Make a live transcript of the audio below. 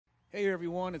Hey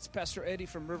everyone, it's Pastor Eddie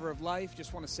from River of Life.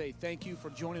 Just want to say thank you for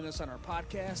joining us on our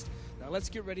podcast. Now let's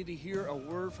get ready to hear a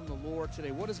word from the Lord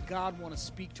today. What does God want to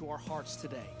speak to our hearts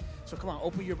today? So come on,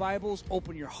 open your Bibles,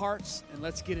 open your hearts, and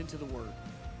let's get into the word.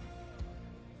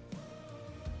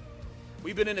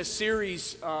 We've been in a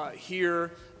series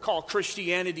here called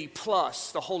Christianity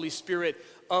Plus, the Holy Spirit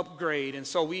Upgrade. And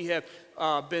so we have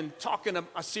been talking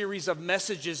a series of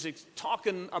messages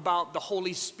talking about the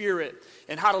Holy Spirit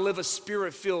and how to live a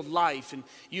Spirit-filled life. And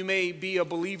you may be a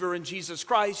believer in Jesus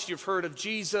Christ. You've heard of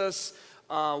Jesus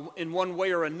in one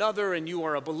way or another, and you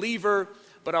are a believer.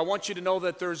 But I want you to know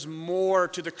that there's more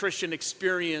to the Christian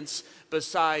experience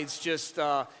besides just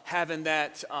having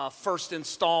that first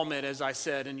installment, as I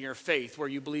said, in your faith, where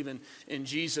you believe in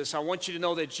Jesus. I want you to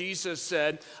know that Jesus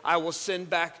said, I will send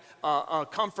back a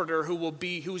comforter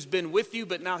who's been with you,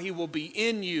 but now he will be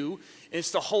in you.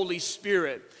 It's the Holy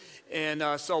Spirit. And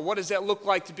so what does that look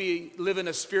like to living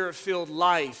a Spirit-filled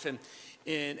life?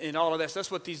 And all of that. So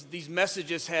that's what these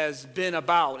messages has been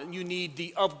about. And you need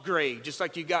the upgrade. Just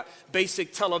like you got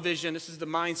basic television. This is the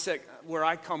mindset where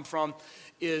I come from,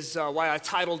 is why I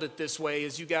titled it this way,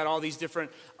 is you got all these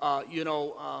different,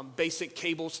 basic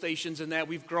cable stations and that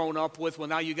we've grown up with. Well,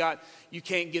 now you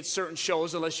can't get certain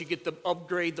shows unless you get the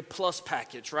upgrade, the plus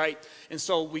package, right? And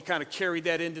so we kind of carry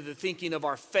that into the thinking of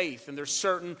our faith. And there's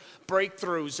certain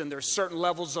breakthroughs and there's certain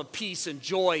levels of peace and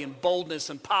joy and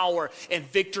boldness and power and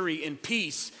victory and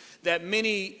peace that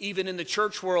many, even in the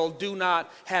church world, do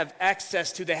not have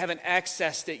access to. They haven't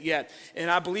accessed it yet.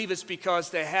 And I believe it's because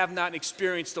they have not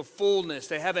experienced the fullness.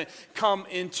 They haven't come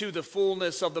into the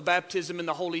fullness of the baptism in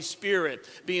the Holy Spirit,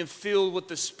 being filled with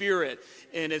the Spirit.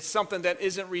 And it's something that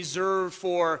isn't reserved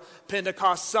for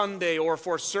Pentecost Sunday or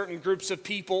for certain groups of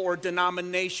people or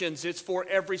denominations. It's for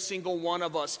every single one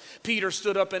of us. Peter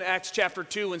stood up in Acts chapter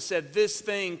 2 and said, this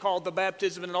thing called the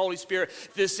baptism in the Holy Spirit,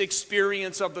 this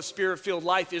experience of the Spirit-filled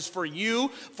life is for you,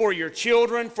 for your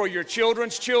children, for your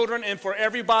children's children, and for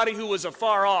everybody who is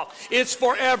afar off. It's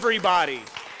for everybody.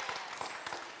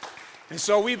 And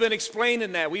so we've been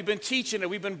explaining that. We've been teaching it.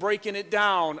 We've been breaking it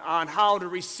down on how to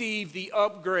receive the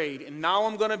upgrade. And now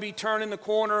I'm going to be turning the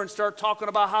corner and start talking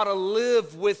about how to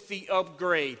live with the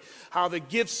upgrade, how the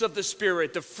gifts of the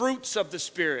Spirit, the fruits of the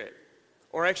Spirit,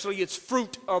 or actually it's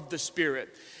fruit of the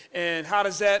Spirit. And how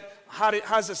does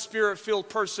a Spirit-filled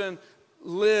person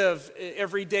live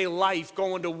everyday life,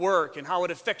 going to work, and how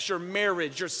it affects your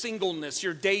marriage, your singleness,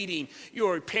 your dating,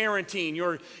 your parenting,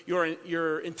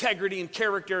 your integrity and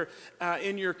character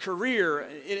in your career.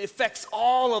 It affects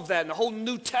all of that, and the whole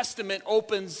New Testament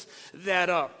opens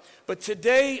that up. But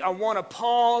today I want to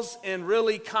pause and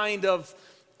really kind of,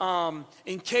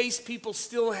 in case people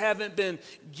still haven't been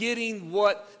getting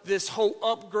what this whole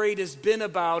upgrade has been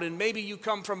about, and maybe you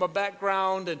come from a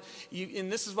background, and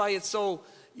this is why it's so,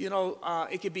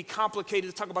 it can be complicated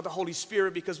to talk about the Holy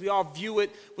Spirit because we all view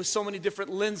it with so many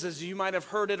different lenses. You might have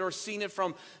heard it or seen it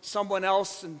from someone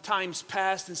else in times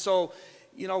past. And so,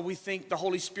 we think the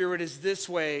Holy Spirit is this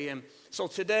way. And so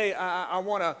today I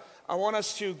want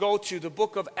us to go to the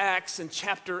book of Acts in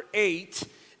chapter 8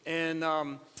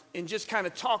 and just kind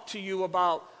of talk to you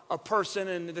about a person.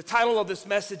 And the title of this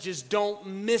message is Don't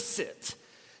Miss It.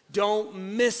 Don't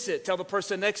miss it. Tell the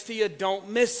person next to you, don't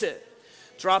miss it.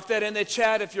 Drop that in the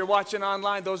chat if you're watching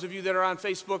online. Those of you that are on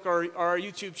Facebook or our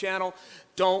YouTube channel,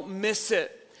 don't miss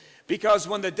it. Because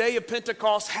when the day of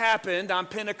Pentecost happened on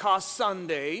Pentecost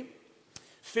Sunday,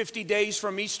 50 days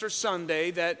from Easter Sunday,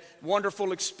 that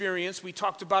wonderful experience, we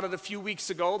talked about it a few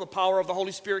weeks ago. The power of the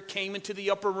Holy Spirit came into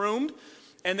the upper room,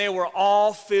 and they were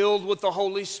all filled with the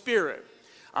Holy Spirit.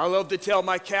 I love to tell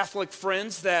my Catholic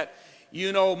friends that,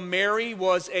 Mary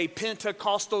was a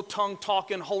Pentecostal,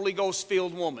 tongue-talking, Holy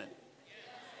Ghost-filled woman.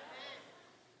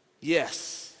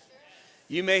 Yes.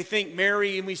 You may think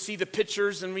Mary, and we see the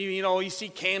pictures, and you see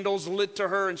candles lit to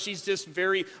her, and she's just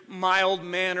very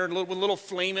mild-mannered, with a little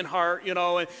flaming heart,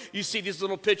 and you see these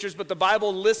little pictures, but the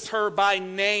Bible lists her by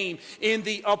name in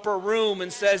the upper room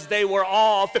and says they were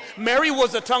all. Mary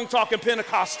was a tongue-talking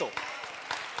Pentecostal.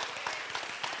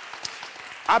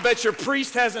 I bet your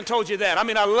priest hasn't told you that. I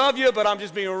mean, I love you, but I'm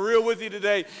just being real with you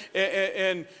today.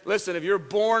 And listen, if you're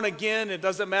born again, it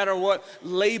doesn't matter what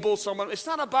label someone, it's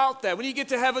not about that. When you get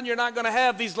to heaven, you're not going to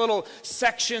have these little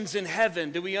sections in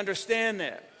heaven. Do we understand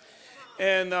that?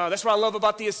 And that's what I love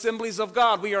about the Assemblies of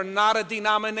God. We are not a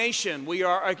denomination. We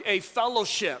are a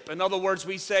fellowship. In other words,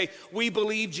 we say, we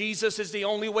believe Jesus is the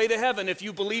only way to heaven. If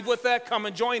you believe with that, come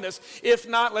and join us. If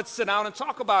not, let's sit down and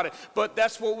talk about it. But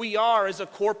that's what we are, as a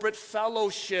corporate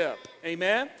fellowship.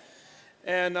 Amen?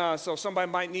 And so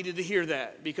somebody might needed to hear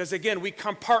that, because again, we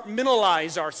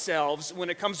compartmentalize ourselves when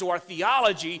it comes to our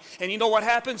theology, and you know what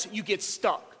happens? You get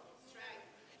stuck.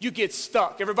 You get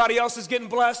stuck. Everybody else is getting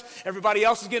blessed. Everybody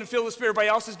else is getting filled with the Spirit. Everybody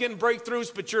else is getting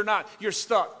breakthroughs, but you're not. You're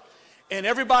stuck. And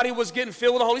everybody was getting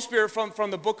filled with the Holy Spirit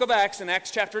from the book of Acts, in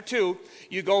Acts chapter 2.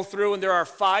 You go through, and there are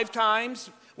 5 times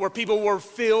where people were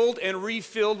filled and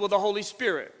refilled with the Holy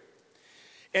Spirit.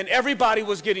 And everybody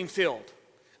was getting filled.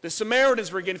 The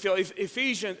Samaritans were getting filled.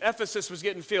 Ephesus was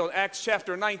getting filled. Acts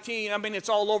chapter 19, I mean, it's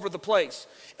all over the place.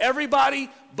 Everybody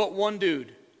but one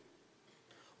dude.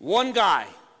 One guy.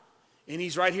 And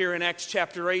he's right here in Acts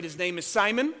chapter 8. His name is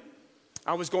Simon.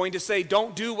 I was going to say,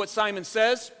 don't do what Simon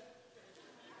says.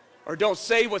 Or don't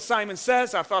say what Simon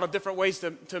says. I thought of different ways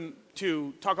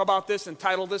to talk about this and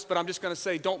title this, but I'm just going to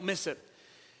say, don't miss it.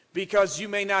 Because you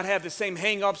may not have the same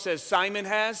hang-ups as Simon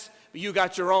has, but you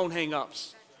got your own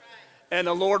hang-ups. And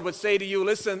the Lord would say to you,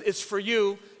 listen, it's for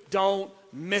you. Don't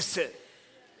miss it.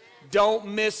 Don't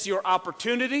miss your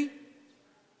opportunity.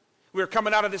 We're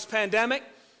coming out of this pandemic,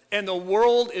 and the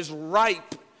world is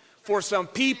ripe for some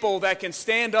people that can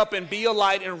stand up and be a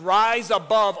light and rise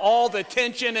above all the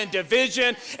tension and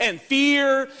division and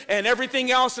fear and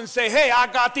everything else and say, hey, I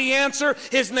got the answer.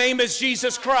 His name is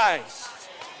Jesus Christ.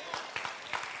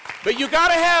 But you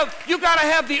gotta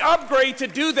have the upgrade to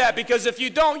do that, because if you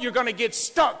don't, you're gonna get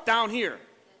stuck down here.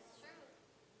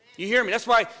 You hear me? That's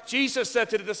why Jesus said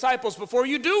to the disciples, before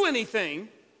you do anything,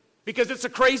 because it's a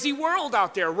crazy world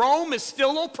out there. Rome is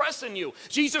still oppressing you.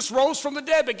 Jesus rose from the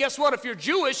dead, but guess what? If you're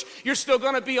Jewish, you're still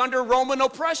going to be under Roman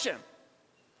oppression.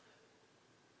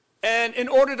 And in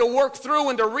order to work through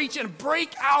and to reach and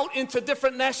break out into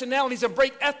different nationalities and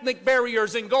break ethnic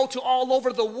barriers and go to all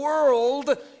over the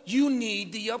world, you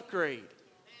need the upgrade.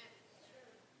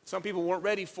 Some people weren't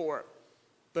ready for it,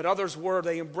 but others were.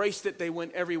 They embraced it. They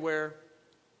went everywhere.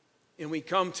 And we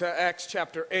come to Acts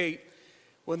chapter 8.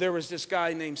 When there was this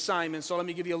guy named Simon. So let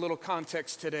me give you a little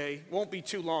context today. Won't be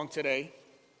too long today.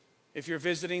 If you're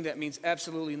visiting, that means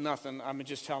absolutely nothing. I'm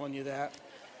just telling you that.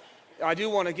 I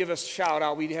do want to give a shout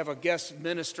out. We have a guest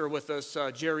minister with us,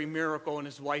 Jerry Miracle, and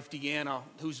his wife Deanna,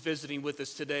 who's visiting with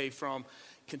us today from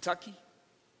Kentucky.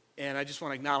 And I just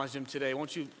want to acknowledge him today.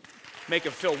 Won't you make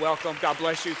him feel welcome? God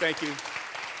bless you. Thank you.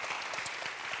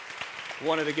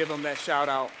 Wanted to give him that shout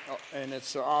out, and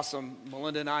it's awesome.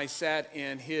 Melinda and I sat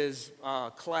in his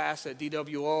class at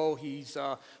DWO. He's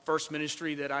first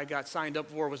ministry that I got signed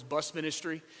up for was bus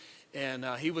ministry, and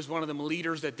he was one of them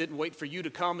leaders that didn't wait for you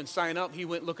to come and sign up. He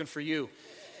went looking for you,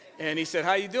 and he said,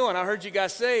 how you doing? I heard you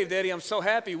got saved, Eddie. I'm so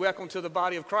happy. Welcome to the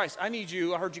body of Christ. I need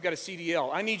you. I heard you got a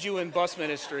CDL. I need you in bus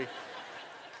ministry.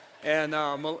 And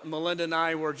Melinda and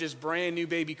I were just brand new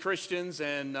baby Christians,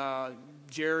 and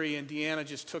Jerry and Deanna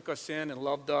just took us in and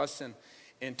loved us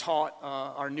and taught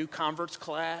our new converts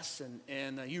class.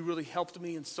 And you really helped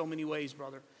me in so many ways,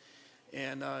 brother.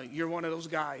 And you're one of those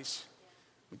guys.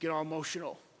 We get all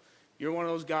emotional. You're one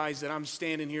of those guys that I'm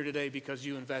standing here today because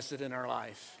you invested in our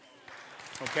life.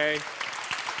 Okay?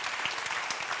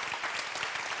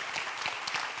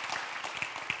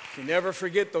 You never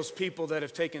forget those people that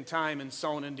have taken time and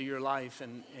sown into your life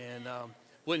and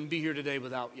wouldn't be here today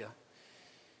without you.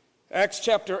 Acts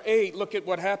chapter 8, look at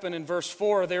what happened in verse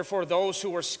 4. Therefore, those who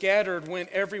were scattered went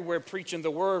everywhere preaching the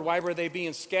word. Why were they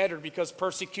being scattered? Because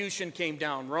persecution came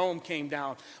down. Rome came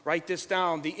down. Write this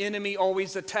down. The enemy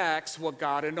always attacks what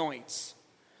God anoints.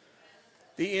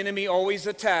 The enemy always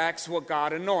attacks what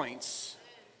God anoints.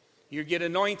 You get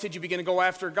anointed, you begin to go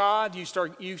after God, you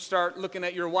start looking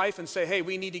at your wife and say, hey,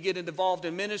 we need to get involved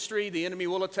in ministry. The enemy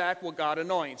will attack what God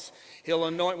anoints. He'll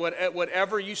anoint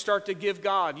whatever you start to give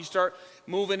God. You start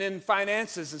moving in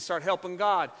finances and start helping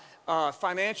God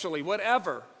financially,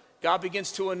 whatever. God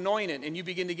begins to anoint it and you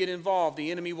begin to get involved.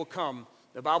 The enemy will come.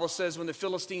 The Bible says when the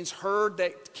Philistines heard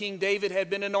that King David had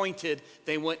been anointed,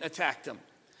 they went and attacked him.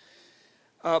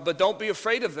 But don't be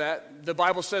afraid of that. The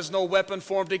Bible says no weapon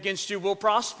formed against you will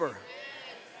prosper.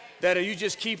 That if you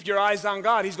just keep your eyes on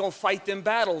God, he's going to fight them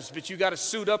battles. But you got to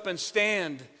suit up and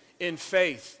stand in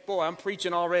faith. Boy, I'm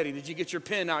preaching already. Did you get your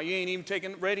pen out? You ain't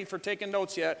even ready for taking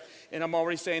notes yet. And I'm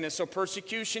already saying it. So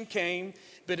persecution came,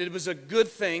 but it was a good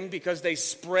thing because they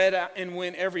spread out and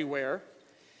went everywhere.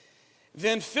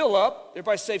 Then Philip,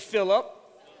 everybody say Philip.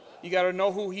 You got to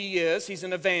know who he is. He's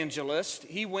an evangelist.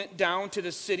 He went down to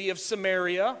the city of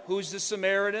Samaria. Who's the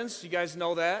Samaritans? You guys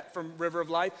know that from River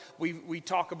of Life. We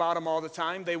talk about them all the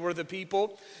time. They were the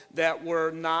people that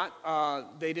were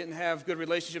not, they didn't have good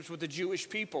relationships with the Jewish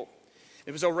people.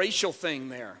 It was a racial thing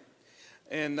there.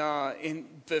 And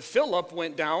Philip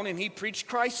went down and he preached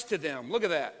Christ to them. Look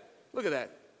at that. Look at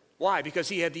that. Why? Because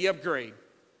he had the upgrade.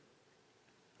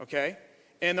 Okay?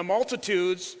 And the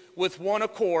multitudes with one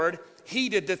accord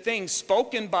heeded the things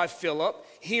spoken by Philip,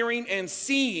 hearing and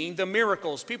seeing the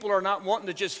miracles. People are not wanting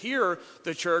to just hear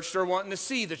the church, they're wanting to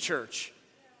see the church.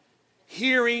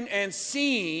 Hearing and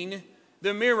seeing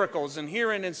the miracles, and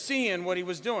hearing and seeing what he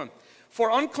was doing. For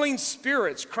unclean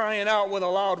spirits, crying out with a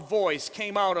loud voice,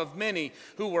 came out of many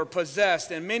who were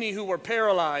possessed, and many who were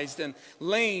paralyzed and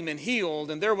lame and healed.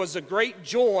 And there was a great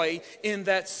joy in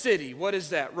that city. What is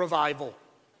that? Revival.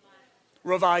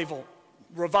 Revival.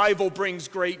 Revival brings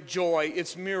great joy.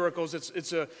 It's miracles.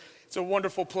 It's a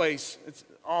wonderful place. It's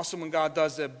awesome when God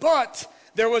does that. But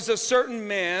there was a certain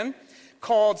man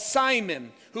called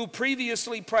Simon who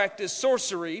previously practiced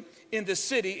sorcery in the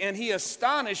city, and he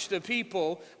astonished the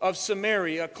people of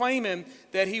Samaria, claiming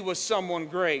that he was someone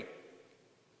great,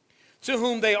 to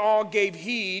whom they all gave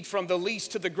heed from the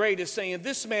least to the greatest, saying,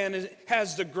 this man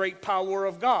has the great power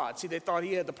of God. See, they thought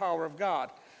he had the power of God.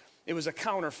 It was a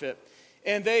counterfeit.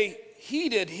 And they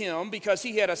heeded him because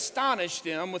he had astonished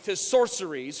them with his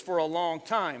sorceries for a long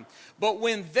time. But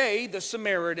when they, the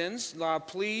Samaritans,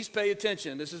 please pay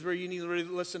attention. This is where you need to really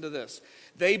listen to this.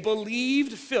 They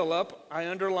believed Philip, I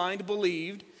underlined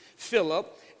believed,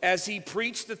 Philip, as he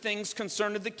preached the things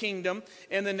concerning the kingdom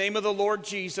in the name of the Lord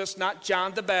Jesus, not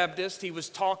John the Baptist. He was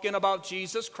talking about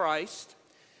Jesus Christ,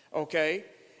 okay?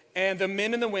 And the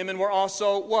men and the women were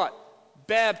also what?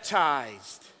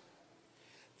 Baptized.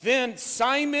 Then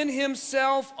Simon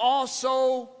himself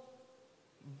also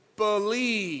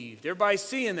believed. Everybody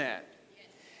seeing that?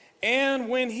 And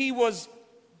when he was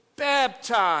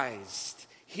baptized,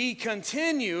 he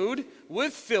continued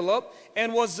with Philip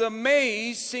and was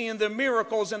amazed seeing the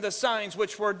miracles and the signs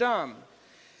which were done.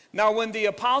 Now when the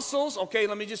apostles, okay,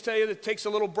 let me just tell you, it takes a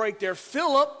little break there.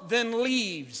 Philip then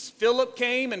leaves. Philip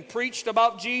came and preached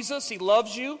about Jesus. He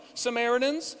loves you,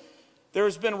 Samaritans.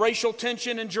 There's been racial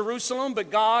tension in Jerusalem,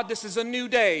 but God, this is a new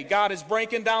day. God is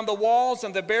breaking down the walls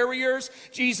and the barriers.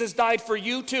 Jesus died for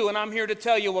you too, and I'm here to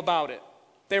tell you about it.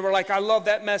 They were like, I love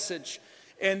that message.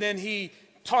 And then he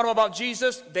taught them about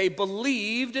Jesus. They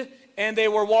believed, and they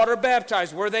were water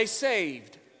baptized. Were they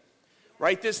saved?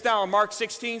 Write this down, Mark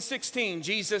 16:16.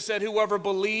 Jesus said, whoever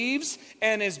believes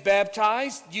and is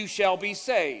baptized, you shall be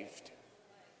saved.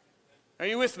 Are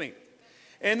you with me?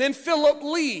 And then Philip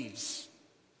leaves.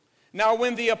 Now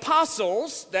when the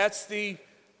apostles, that's the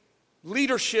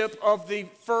leadership of the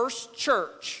first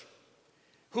church,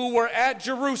 who were at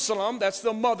Jerusalem, that's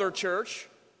the mother church,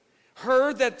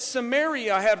 heard that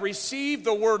Samaria had received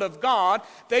the word of God,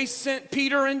 they sent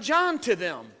Peter and John to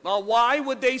them. Now why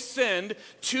would they send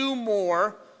two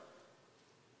more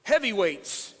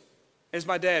heavyweights, as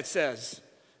my dad says,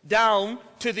 down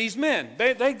to these men?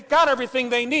 They got everything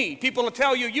they need. People will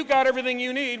tell you, you got everything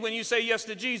you need when you say yes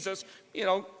to Jesus, you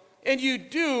know, and you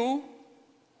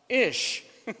do-ish.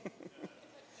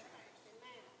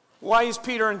 Why is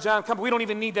Peter and John coming? We don't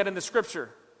even need that in the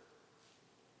scripture.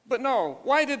 But no,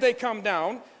 why did they come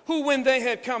down? Who, when they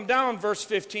had come down, verse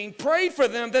 15, prayed for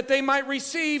them that they might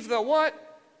receive the what?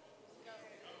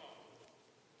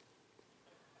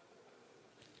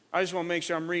 I just want to make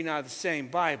sure I'm reading out of the same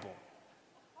Bible.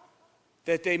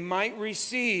 That they might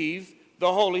receive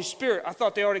the Holy Spirit. I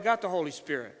thought they already got the Holy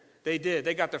Spirit. They did.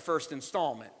 They got the first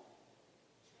installment.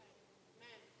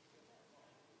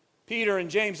 Peter and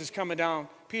James is coming down.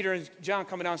 Peter and John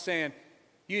coming down saying,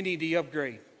 you need the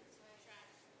upgrade.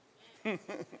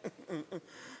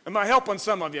 Am I helping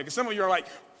some of you? Because some of you are like,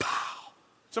 pow.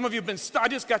 Some of you have been stuck. I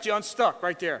just got you unstuck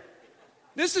right there.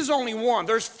 This is only one.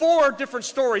 There's 4 different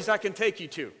stories I can take you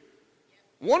to.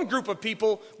 One group of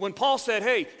people, when Paul said,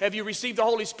 hey, have you received the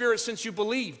Holy Spirit since you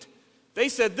believed? They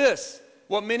said this,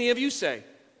 what many of you say.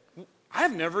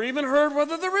 I've never even heard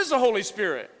whether there is a Holy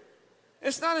Spirit.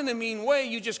 It's not in a mean way.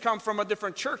 You just come from a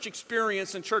different church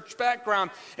experience and church background.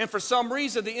 And for some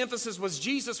reason, the emphasis was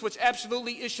Jesus, which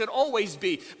absolutely it should always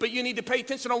be. But you need to pay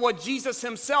attention on what Jesus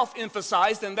himself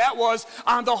emphasized, and that was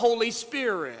on the Holy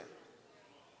Spirit.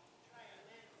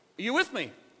 Are you with me?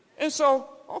 And so,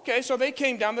 okay, so they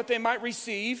came down that they might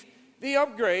receive the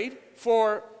upgrade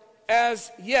for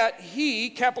as yet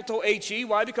he, capital H-E.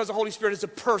 Why? Because the Holy Spirit is a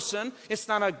person. It's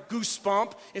not a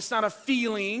goosebump. It's not a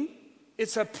feeling.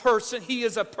 It's a person. He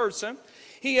is a person.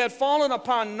 He had fallen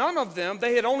upon none of them.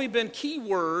 They had only been,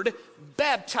 keyword,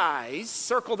 baptized.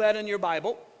 Circle that in your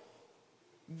Bible.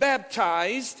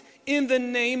 Baptized in the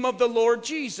name of the Lord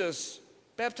Jesus.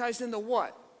 Baptized in the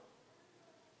what?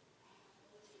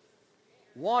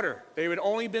 Water. They had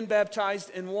only been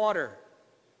baptized in water.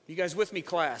 You guys with me,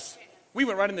 class? We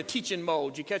went right into teaching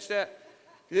mode. Did you catch that?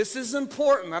 This is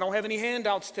important. I don't have any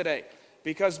handouts today.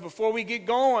 Because before we get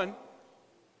going,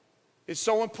 it's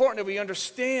so important that we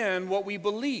understand what we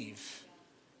believe.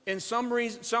 And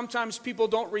sometimes people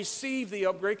don't receive the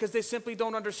upgrade because they simply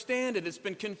don't understand it. It's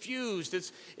been confused.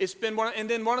 It's been and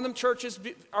then one of them churches,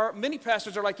 many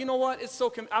pastors are like, you know what?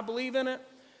 I believe in it,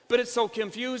 but it's so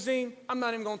confusing. I'm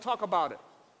not even going to talk about it.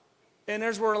 And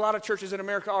there's where a lot of churches in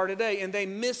America are today, and they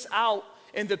miss out.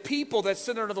 And the people that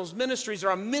sit under those ministries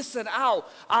are missing out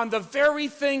on the very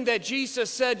thing that Jesus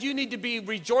said, you need to be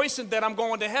rejoicing that I'm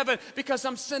going to heaven because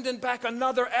I'm sending back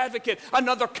another advocate,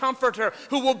 another comforter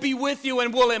who will be with you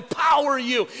and will empower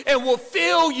you and will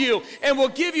fill you and will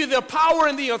give you the power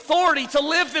and the authority to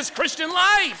live this Christian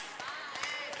life.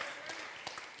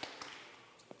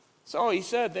 So he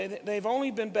said they've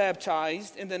only been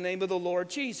baptized in the name of the Lord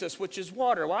Jesus, which is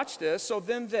water. Watch this. So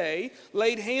then they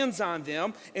laid hands on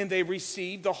them and they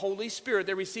received the Holy Spirit.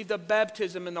 They received the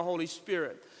baptism in the Holy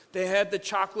Spirit. They had the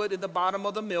chocolate in the bottom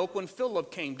of the milk when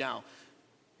Philip came down.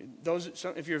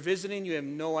 If you're visiting, you have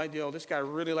no idea. Oh, this guy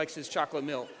really likes his chocolate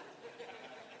milk.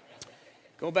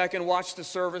 Go back and watch the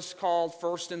service called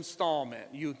First Installment.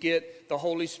 You get the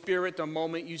Holy Spirit the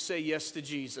moment you say yes to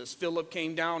Jesus. Philip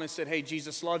came down and said, hey,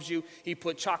 Jesus loves you. He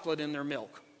put chocolate in their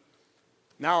milk.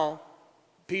 Now,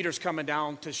 Peter's coming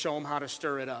down to show them how to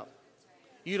stir it up.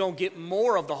 You don't get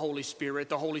more of the Holy Spirit.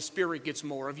 The Holy Spirit gets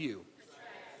more of you.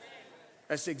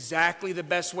 That's exactly the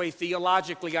best way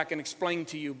theologically I can explain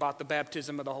to you about the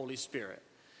baptism of the Holy Spirit.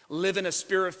 Living a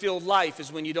Spirit-filled life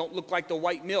is when you don't look like the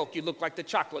white milk. You look like the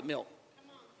chocolate milk.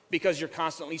 Because you're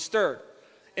constantly stirred.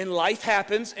 And life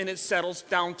happens and it settles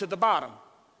down to the bottom.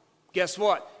 Guess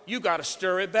what? You got to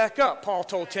stir it back up, Paul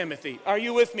told Timothy. Are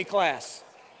you with me, class?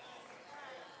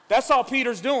 That's all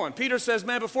Peter's doing. Peter says,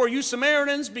 man, before you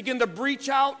Samaritans begin to breach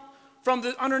out from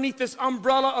underneath this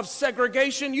umbrella of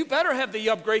segregation, you better have the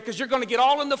upgrade because you're going to get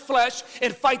all in the flesh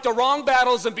and fight the wrong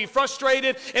battles and be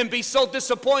frustrated and be so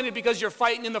disappointed because you're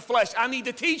fighting in the flesh. I need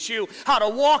to teach you how to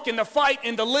walk in the fight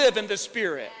and to live in the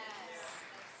Spirit.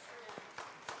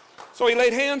 So he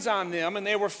laid hands on them, and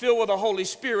they were filled with the Holy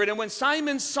Spirit. And when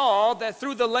Simon saw that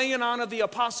through the laying on of the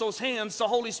apostles' hands, the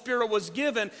Holy Spirit was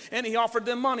given, and he offered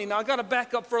them money. Now, I've got to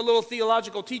back up for a little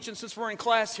theological teaching since we're in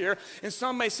class here. And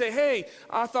some may say, hey,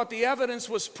 I thought the evidence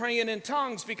was praying in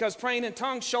tongues, because praying in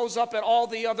tongues shows up at all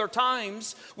the other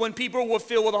times when people were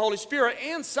filled with the Holy Spirit,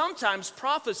 and sometimes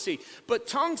prophecy. But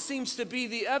tongues seems to be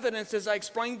the evidence, as I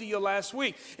explained to you last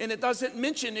week. And it doesn't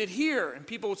mention it here. And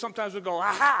people sometimes would go,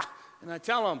 aha! And I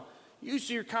tell them,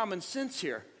 use your common sense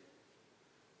here.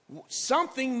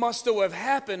 Something must have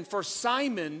happened for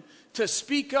Simon to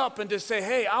speak up and to say,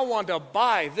 hey, I want to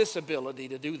buy this ability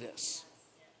to do this.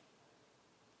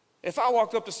 If I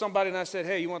walked up to somebody and I said,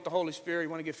 hey, you want the Holy Spirit? You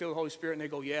want to get filled with the Holy Spirit? And they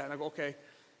go, yeah. And I go, okay,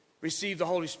 receive the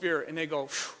Holy Spirit. And they go,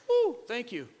 whoo,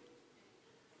 thank you.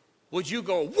 Would you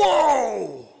go,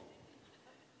 whoa,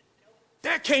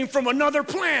 that came from another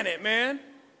planet, man?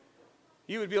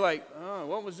 You would be like, oh,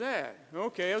 what was that?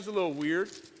 Okay, that was a little weird.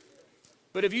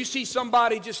 But if you see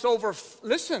somebody just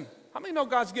listen, how many know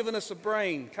God's given us a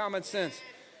brain, common sense?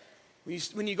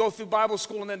 When you go through Bible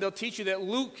school, and then they'll teach you that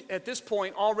Luke, at this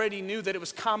point, already knew that it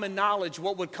was common knowledge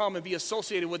what would come and be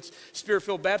associated with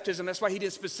Spirit-filled baptism. That's why he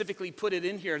didn't specifically put it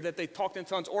in here, that they talked in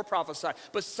tongues or prophesied.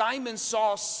 But Simon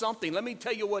saw something. Let me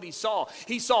tell you what he saw.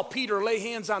 He saw Peter lay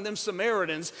hands on them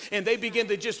Samaritans, and they began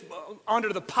to just,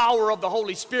 under the power of the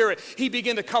Holy Spirit, he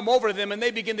began to come over to them, and they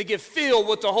began to get filled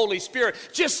with the Holy Spirit,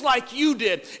 just like you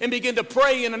did, and begin to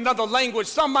pray in another language.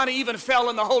 Somebody even fell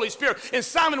in the Holy Spirit. And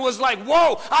Simon was like,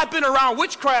 whoa, I've been around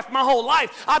witchcraft my whole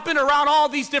life. I've been around all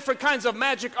these different kinds of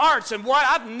magic arts, and why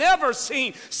I've never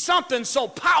seen something so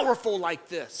powerful like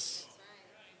this.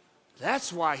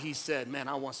 That's why he said, man,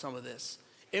 I want some of this.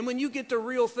 And when you get the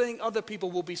real thing, other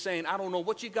people will be saying, I don't know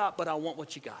what you got, but I want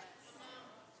what you got.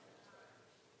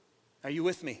 Are you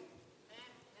with me?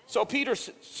 So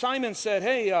Simon said,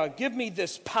 hey, give me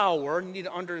this power. You need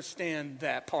to understand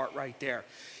that part right there.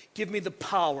 Give me the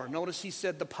power. Notice he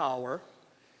said the power.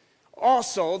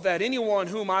 Also, that anyone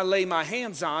whom I lay my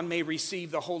hands on may receive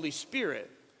the Holy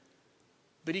Spirit.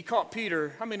 But he caught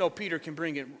Peter. How many know Peter can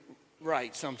bring it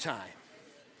right sometime?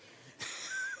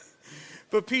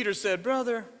 But Peter said,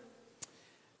 brother,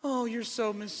 oh, you're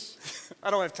so I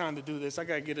don't have time to do this. I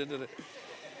got to get into it.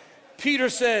 Peter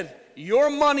said, your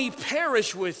money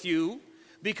perish with you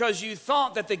because you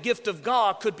thought that the gift of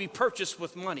God could be purchased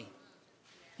with money.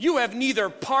 You have neither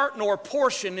part nor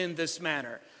portion in this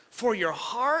matter. For your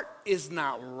heart is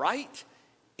not right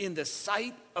in the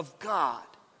sight of God.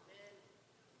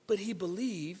 But he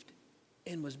believed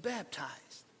and was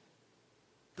baptized.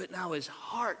 But now his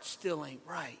heart still ain't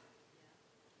right.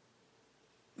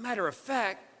 Matter of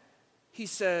fact, he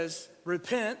says,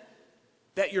 repent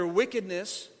that your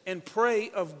wickedness and pray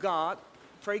of God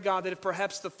pray, God, that if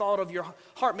perhaps the thought of your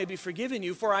heart may be forgiven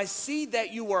you, for I see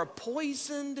that you are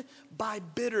poisoned by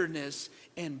bitterness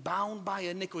and bound by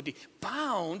iniquity.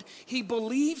 Bound, he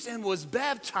believes and was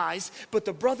baptized, but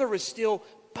the brother is still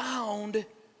bound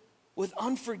with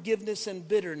unforgiveness and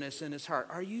bitterness in his heart.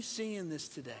 Are you seeing this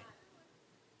today?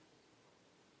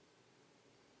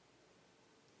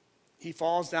 He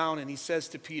falls down and he says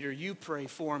to Peter, you pray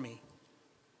for me.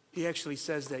 He actually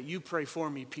says that, you pray for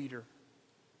me, Peter.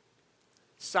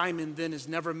 Simon then is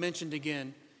never mentioned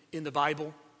again in the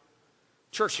Bible.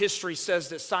 Church history says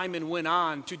that Simon went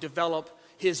on to develop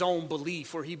his own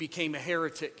belief where he became a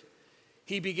heretic.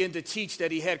 He began to teach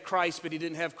that he had Christ, but he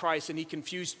didn't have Christ, and he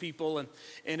confused people, and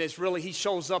it's really, he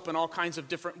shows up in all kinds of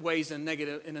different ways in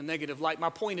a negative light. My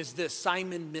point is this,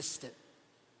 Simon missed it.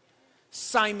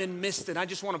 Simon missed it. I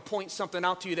just want to point something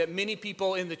out to you that many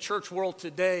people in the church world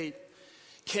today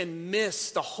can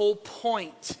miss the whole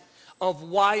point of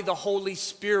why the Holy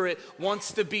Spirit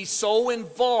wants to be so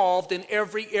involved in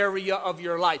every area of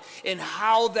your life and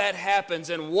how that happens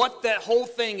and what that whole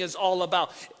thing is all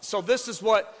about. So this is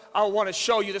what I want to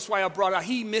show you. That's why I brought it out.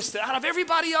 He missed it. Out of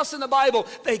everybody else in the Bible,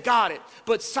 they got it.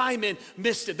 But Simon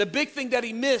missed it. The big thing that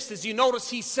he missed is, you notice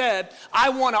he said, I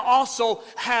want to also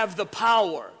have the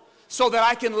power so that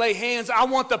I can lay hands. I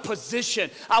want the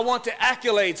position. I want the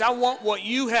accolades. I want what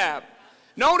you have.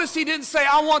 Notice he didn't say,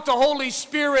 I want the Holy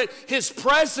Spirit, his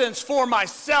presence for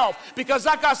myself because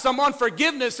I got some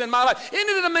unforgiveness in my life.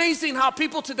 Isn't it amazing how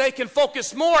people today can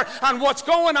focus more on what's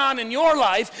going on in your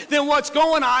life than what's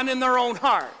going on in their own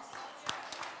heart?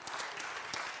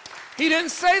 He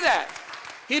didn't say that.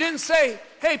 He didn't say,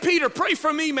 hey, Peter, pray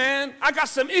for me, man. I got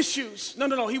some issues.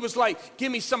 No. He was like,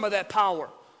 give me some of that power.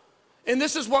 And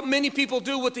this is what many people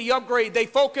do with the upgrade. They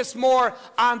focus more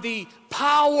on the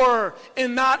power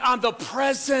and not on the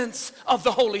presence of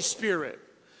the Holy Spirit.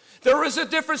 There is a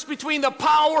difference between the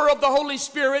power of the Holy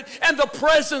Spirit and the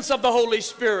presence of the Holy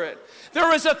Spirit.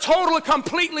 There is a totally,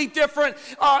 completely different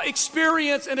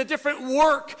experience and a different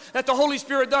work that the Holy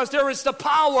Spirit does. There is the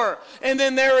power, and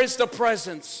then there is the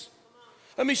presence.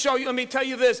 Let me tell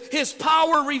you this. His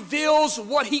power reveals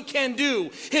what he can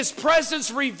do. His presence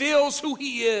reveals who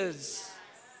he is.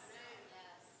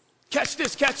 Catch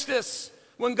this.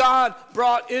 When God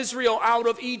brought Israel out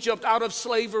of Egypt, out of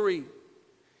slavery,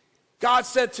 God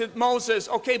said to Moses,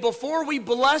 okay, before we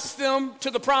bless them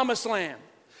to the promised land,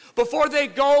 before they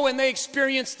go and they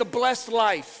experience the blessed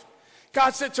life,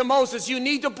 God said to Moses, you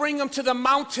need to bring them to the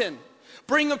mountain.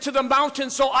 Bring them to the mountain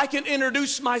so I can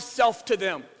introduce myself to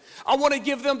them. I want to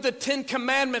give them the 10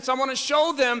 Commandments. I want to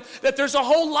show them that there's a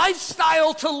whole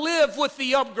lifestyle to live with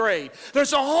the upgrade.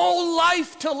 There's a whole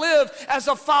life to live as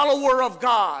a follower of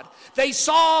God. They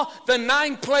saw the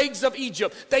 9 plagues of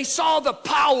Egypt. They saw the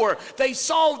power. They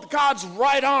saw God's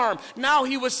right arm. Now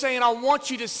he was saying, I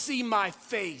want you to see my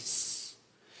face.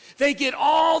 They get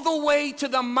all the way to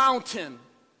the mountain.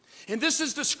 And this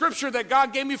is the scripture that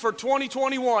God gave me for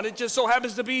 2021. It just so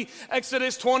happens to be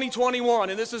Exodus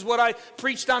 20:21. And this is what I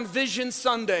preached on Vision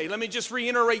Sunday. Let me just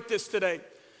reiterate this today.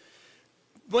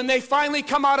 When they finally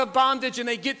come out of bondage and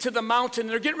they get to the mountain,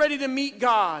 they're getting ready to meet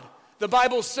God. The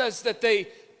Bible says that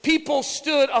people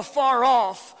stood afar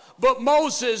off, but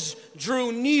Moses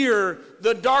drew near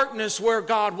the darkness where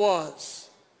God was.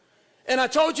 And I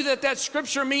told you that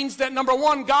scripture means that, number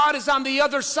one, God is on the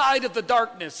other side of the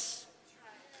darkness.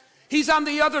 He's on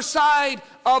the other side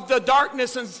of the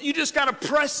darkness, and you just got to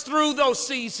press through those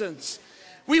seasons.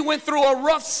 We went through a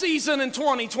rough season in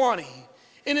 2020,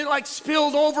 and it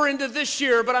spilled over into this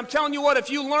year. But I'm telling you what, if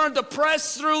you learn to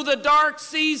press through the dark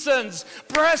seasons,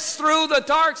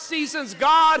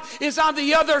 God is on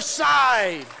the other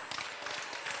side.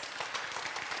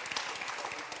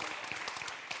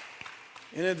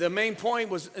 And the main point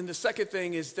was, and the second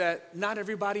thing is that not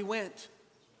everybody went.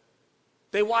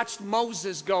 They watched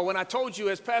Moses go, and I told you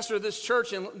as pastor of this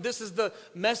church, and this is the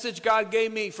message God gave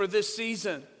me for this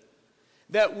season,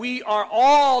 that we are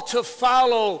all to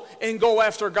follow and go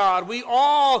after God. We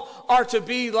all are to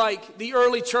be like the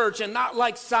early church and not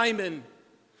like Simon.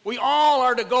 We all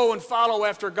are to go and follow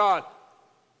after God.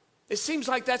 It seems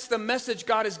like that's the message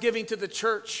God is giving to the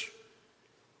church.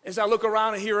 As I look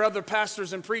around and hear other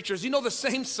pastors and preachers, the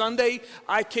same Sunday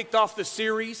I kicked off the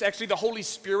series. Actually, the Holy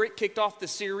Spirit kicked off the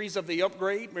series of the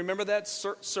upgrade. Remember that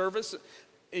service?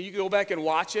 And you can go back and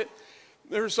watch it.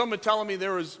 There was someone telling me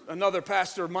there was another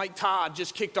pastor, Mike Todd,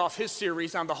 just kicked off his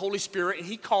series on the Holy Spirit, and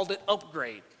he called it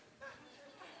Upgrade.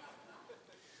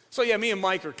 So yeah, me and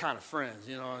Mike are kind of friends,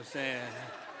 you know what I'm saying?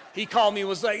 He called me and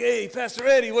was like, hey, Pastor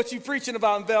Eddie, what you preaching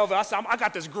about in Belleville? I said, I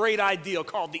got this great idea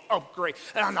called the upgrade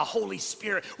and on the Holy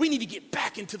Spirit. We need to get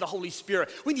back into the Holy Spirit.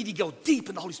 We need to go deep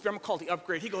in the Holy Spirit. I'm going to call it the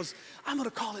upgrade. He goes, I'm going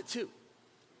to call it too.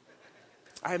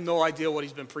 I have no idea what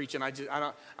he's been preaching. I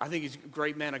think he's a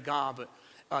great man of God.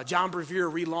 But John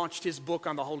Bevere relaunched his book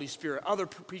on the Holy Spirit. Other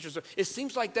preachers, it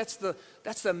seems like that's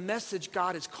the message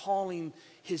God is calling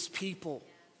his people.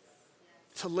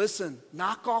 To listen,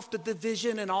 knock off the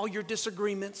division and all your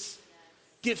disagreements.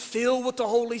 Get filled with the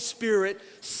Holy Spirit.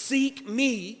 Seek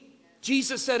me.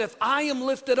 Jesus said, if I am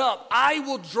lifted up, I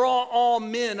will draw all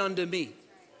men unto me.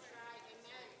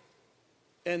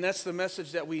 And that's the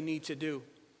message that we need to do.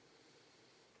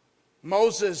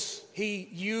 Moses, he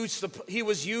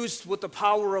was used with the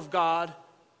power of God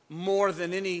more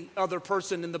than any other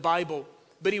person in the Bible.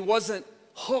 But he wasn't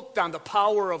hooked on the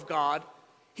power of God.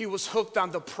 He was hooked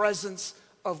on the presence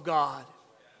of God.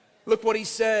 Look what he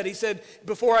said. He said,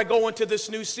 before I go into this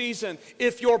new season,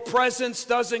 if your presence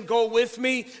doesn't go with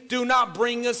me, do not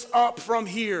bring us up from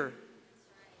here.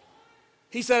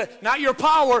 He said, not your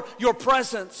power, your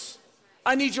presence.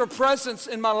 I need your presence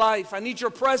in my life. I need your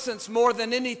presence more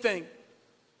than anything.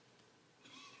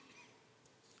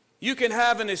 You can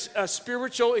have a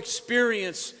spiritual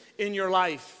experience in your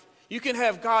life. You can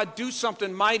have God do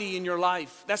something mighty in your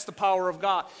life. That's the power of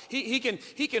God. He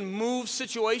can move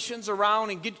situations around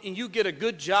and you get a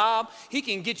good job. He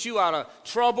can get you out of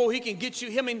trouble. He can get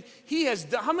you, I mean,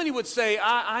 how many would say,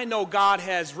 I know God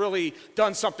has really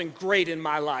done something great in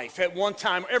my life? At one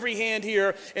time, every hand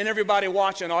here and everybody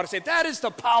watching ought to say, that is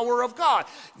the power of God.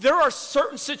 There are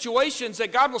certain situations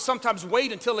that God will sometimes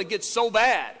wait until it gets so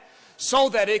bad, so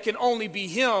that it can only be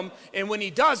him. And when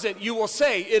he does it, you will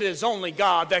say, it is only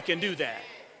God that can do that.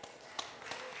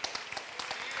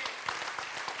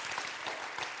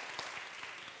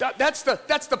 That's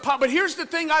the power. But here's the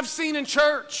thing I've seen in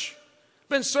church.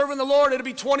 Been serving the Lord. It'll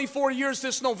be 24 years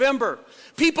this November.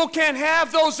 People can't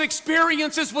have those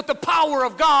experiences with the power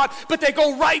of God, but they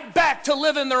go right back to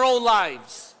living their own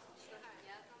lives.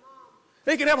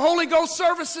 They can have Holy Ghost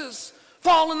services,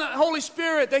 fall in the Holy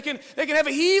Spirit. They can have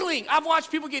a healing. I've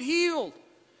watched people get healed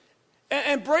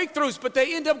and breakthroughs, but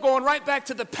they end up going right back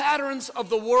to the patterns of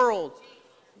the world.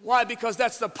 Why? Because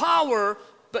that's the power,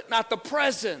 but not the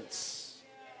presence.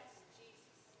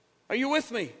 Are you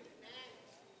with me?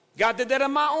 God did that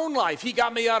in my own life. He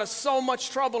got me out of so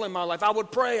much trouble in my life. I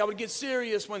would pray. I would get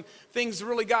serious when things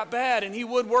really got bad, and he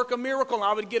would work a miracle, and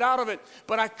I would get out of it.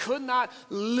 But I could not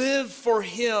live for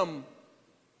him.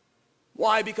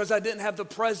 Why? Because I didn't have the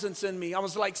presence in me. I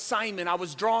was like Simon. I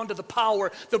was drawn to the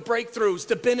power, the breakthroughs,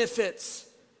 the benefits.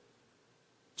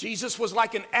 Jesus was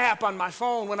like an app on my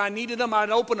phone. When I needed him, I'd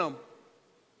open him.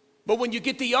 But when you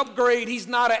get the upgrade, he's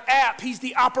not an app. He's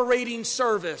the operating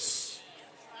service.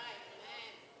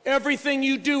 Everything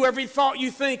you do, every thought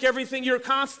you think, everything you're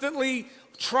constantly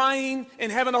trying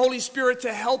and having the Holy Spirit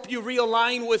to help you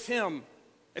realign with him.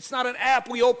 It's not an app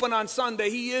we open on Sunday.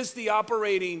 He is the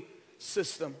operating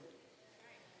system.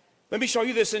 Let me show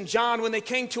you this in John. When they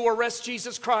came to arrest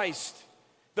Jesus Christ,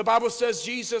 the Bible says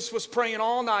Jesus was praying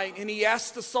all night, and he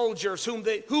asked the soldiers,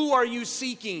 who are you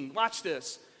seeking? Watch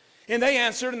this. And they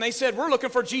answered, and they said, we're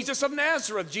looking for Jesus of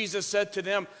Nazareth. Jesus said to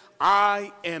them,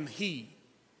 I am he.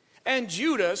 And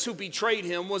Judas, who betrayed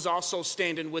him, was also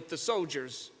standing with the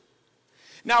soldiers.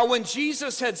 Now when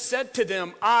Jesus had said to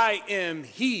them, I am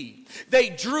he, they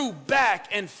drew back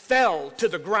and fell to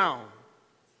the ground.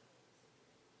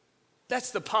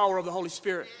 That's the power of the Holy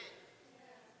Spirit.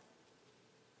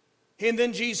 And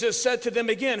then Jesus said to them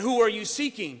again, who are you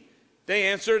seeking? They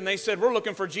answered and they said, we're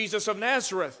looking for Jesus of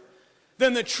Nazareth.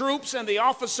 Then the troops and the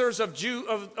officers of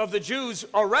the Jews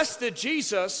arrested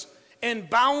Jesus and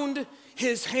bound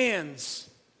his hands.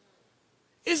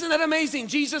 Isn't that amazing?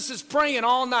 Jesus is praying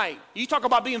all night. You talk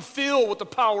about being filled with the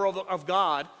power of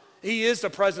God. He is the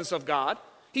presence of God.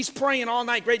 He's praying all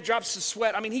night, great drops of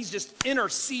sweat. I mean, he's just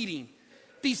interceding.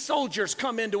 These soldiers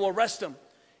come in to arrest him.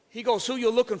 He goes, who are you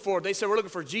looking for? They said, we're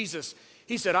looking for Jesus.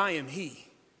 He said, I am he.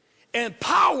 And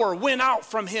power went out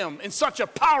from him in such a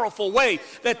powerful way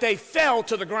that they fell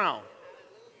to the ground.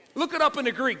 Look it up in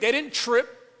the Greek. They didn't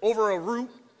trip over a root.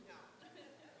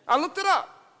 I looked it up.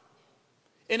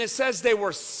 And it says they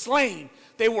were slain.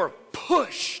 They were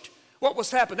pushed. What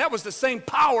was happening? That was the same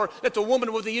power that the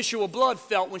woman with the issue of blood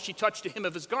felt when she touched the hem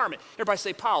of his garment. Everybody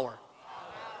say power.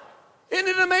 Isn't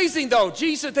it amazing though?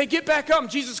 Jesus, they get back up and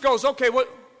Jesus goes, okay,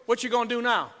 what you going to do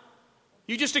now?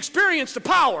 You just experienced the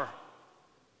power.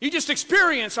 You just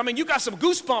experienced, you got some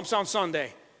goosebumps on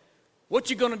Sunday. What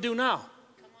you going to do now?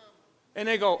 And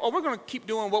they go, oh, we're going to keep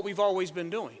doing what we've always been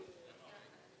doing.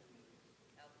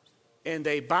 and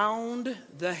they bound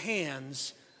the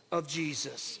hands of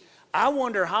Jesus. I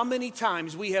wonder how many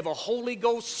times we have a Holy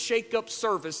Ghost shake-up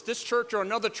service, this church or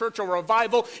another church or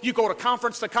revival. You go to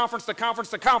conference to conference to conference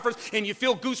to conference, and you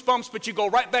feel goosebumps, but you go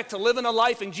right back to living a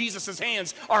life, and Jesus'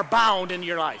 hands are bound in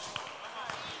your life.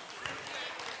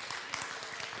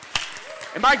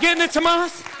 Am I getting it,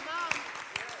 Tomas?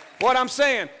 What I'm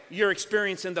saying, you're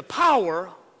experiencing the power.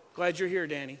 Glad you're here,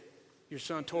 Danny. Your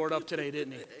son tore it up today,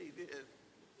 didn't he?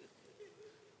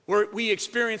 We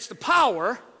experience the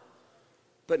power,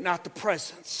 but not the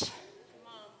presence.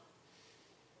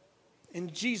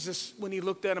 And Jesus, when he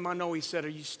looked at him, I know he said, "Are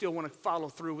you still want to follow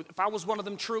through?" If I was one of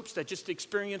them troops that just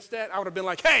experienced that, I would have been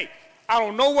like, "Hey, I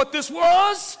don't know what this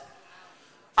was.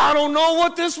 I don't know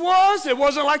what this was. It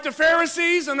wasn't like the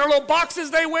Pharisees and their little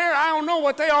boxes they wear. I don't know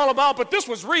what they all about, but this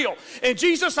was real. And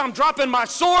Jesus, I'm dropping my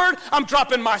sword. I'm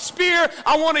dropping my spear.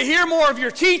 I want to hear more of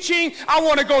your teaching. I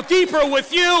want to go deeper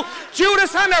with you.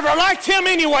 Judas, I never liked him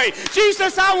anyway.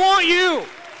 Jesus, I want you."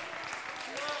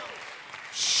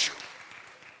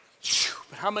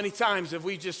 But how many times have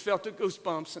we just felt the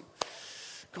goosebumps and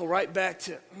go right back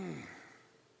to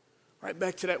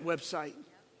that website?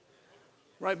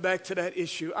 Right back to that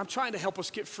issue. I'm trying to help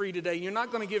us get free today. You're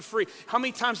not going to get free. How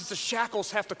many times does the shackles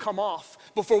have to come off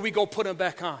before we go put them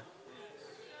back on?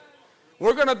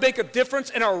 We're going to make a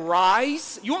difference and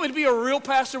arise. You want me to be a real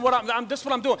pastor? This is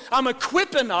what I'm doing. I'm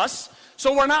equipping us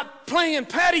so we're not playing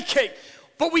patty cake.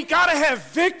 But we got to have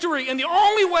victory. And the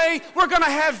only way we're going to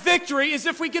have victory is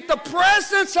if we get the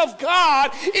presence of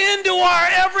God into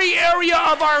every area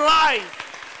of our life.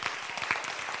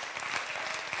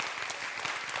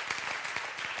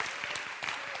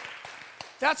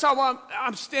 That's how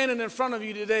I'm standing in front of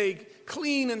you today,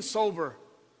 clean and sober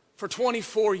for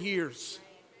 24 years.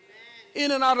 In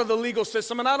and out of the legal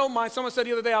system. And I don't mind. Someone said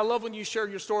the other day, "I love when you share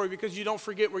your story because you don't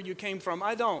forget where you came from."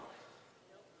 I don't.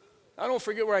 I don't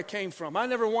forget where I came from. I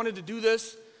never wanted to do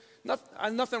this.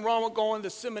 Nothing wrong with going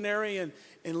to seminary and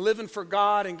living for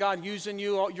God and God using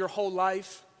you your whole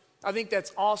life. I think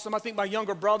that's awesome. I think my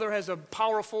younger brother has a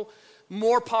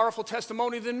more powerful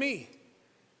testimony than me.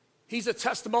 He's a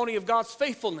testimony of God's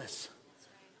faithfulness.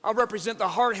 I represent the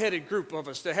hard-headed group of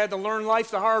us that had to learn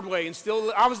life the hard way, and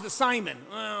still, I was the Simon.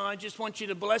 "Oh, I just want you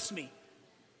to bless me,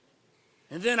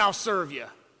 and then I'll serve you."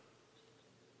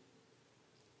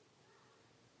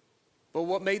 But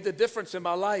what made the difference in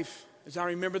my life is I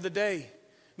remember the day,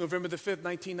 November the 5th,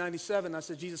 1997, I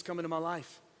said, "Jesus, come into my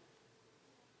life."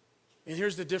 And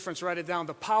here's the difference, write it down.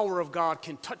 The power of God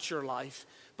can touch your life,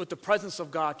 but the presence of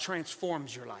God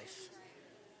transforms your life.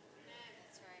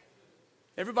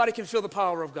 Everybody can feel the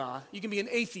power of God. You can be an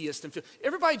atheist and feel.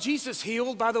 Everybody Jesus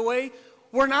healed, by the way,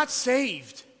 were not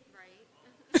saved.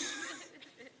 Right.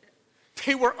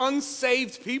 They were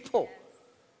unsaved people.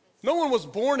 No one was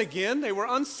born again. They were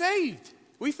unsaved.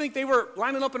 We think they were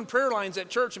lining up in prayer lines at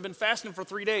church and been fasting for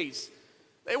 3 days.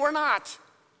 They were not.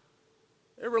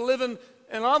 They were living,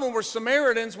 and a lot of them were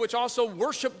Samaritans, which also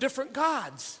worshiped different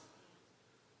gods.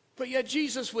 But yet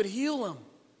Jesus would heal them.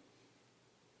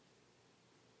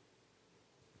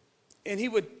 And he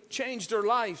would change their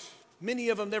life. Many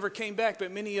of them never came back, but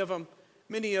many of them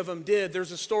did.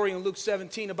 There's a story in Luke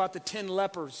 17 about the 10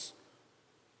 lepers.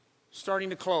 Starting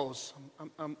to close.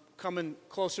 I'm coming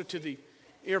closer to the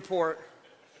airport.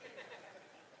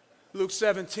 Luke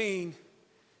 17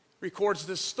 records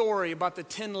this story about the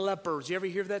 10 lepers. You ever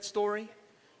hear that story?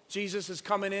 Jesus is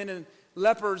coming in, and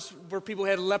lepers were people who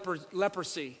had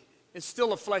leprosy. It's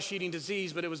still a flesh-eating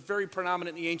disease, but it was very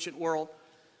predominant in the ancient world.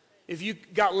 If you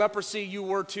got leprosy, you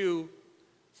were to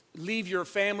leave your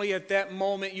family at that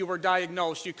moment. You were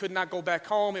diagnosed. You could not go back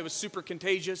home. It was super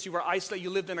contagious. You were isolated. You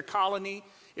lived in a colony.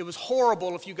 It was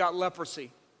horrible if you got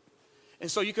leprosy.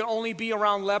 And so you could only be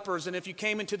around lepers. And if you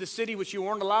came into the city, which you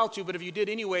weren't allowed to, but if you did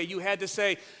anyway, you had to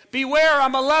say, "Beware,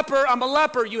 I'm a leper, I'm a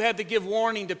leper." You had to give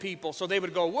warning to people. So they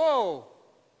would go, "Whoa."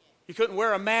 You couldn't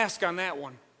wear a mask on that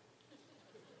one.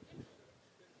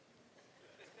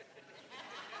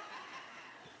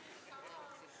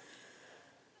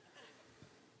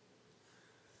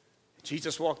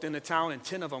 Jesus walked into town, and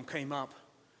 10 of them came up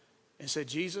and said,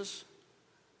 "Jesus,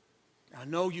 I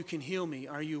know you can heal me.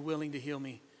 Are you willing to heal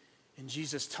me?" And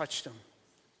Jesus touched them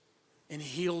and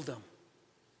healed them.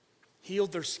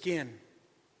 Healed their skin.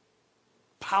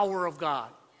 Power of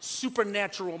God.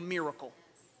 Supernatural miracle.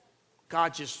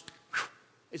 God just,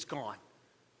 it's gone.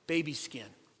 Baby skin.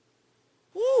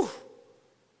 Woo!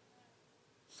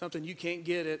 Something you can't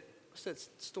get at, what's that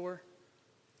store?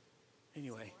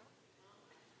 Anyway.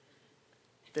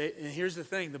 And here's the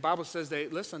thing. The Bible says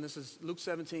this is Luke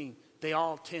 17. They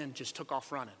all 10 just took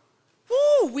off running.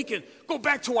 Woo! woo, we can go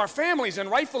back to our families, and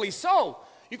rightfully so.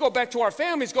 You go back to our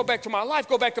families, go back to my life,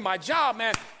 go back to my job,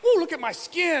 man. Woo, look at my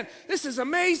skin. This is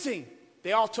amazing.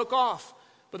 They all took off.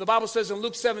 But the Bible says in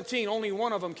Luke 17, only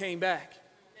one of them came back.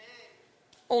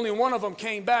 Only one of them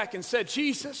came back and said,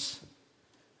 Jesus,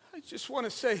 I just want to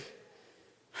say,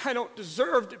 I don't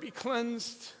deserve to be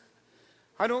cleansed.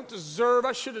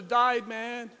 I should have died,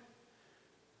 man.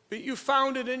 But you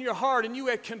found it in your heart and you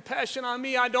had compassion on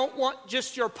me. I don't want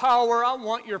just your power, I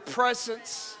want your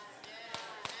presence.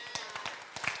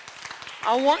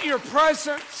 I want your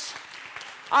presence.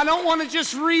 I don't want to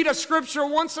just read a scripture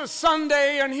once a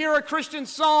Sunday and hear a Christian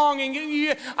song.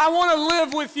 I want to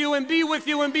live with you and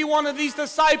be one of these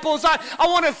disciples. I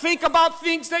want to think about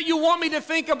things that you want me to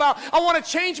think about. I want to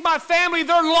change my family.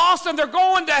 They're lost and they're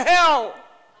going to hell.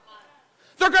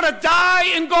 They're going to die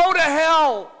and go to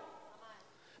hell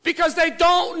because they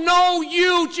don't know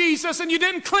you, Jesus, and you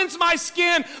didn't cleanse my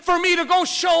skin for me to go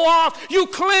show off. You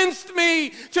cleansed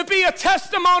me to be a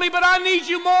testimony, but I need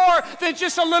you more than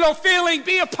just a little feeling.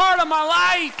 Be a part of my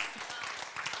life.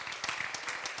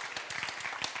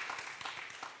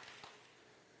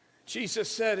 Jesus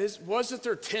said, wasn't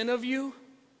there 10 of you?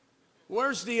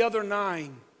 Where's the other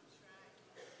 9?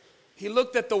 He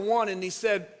looked at the one and he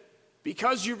said,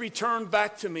 because you returned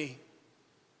back to me,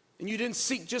 and you didn't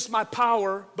seek just my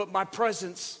power, but my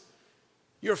presence,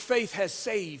 your faith has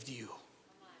saved you.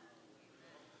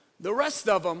 The rest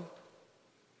of them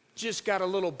just got a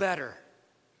little better.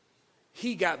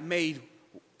 He got made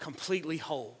completely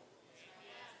whole.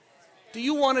 Do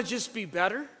you want to just be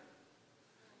better?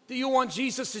 Do you want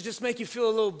Jesus to just make you feel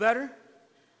a little better?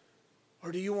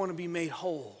 Or do you want to be made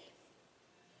whole?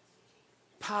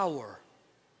 Power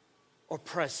or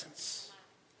presence?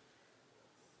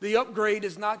 The upgrade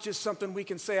is not just something we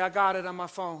can say, I got it on my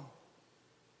phone.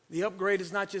 The upgrade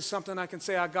is not just something I can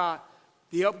say I got.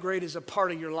 The upgrade is a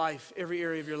part of your life, every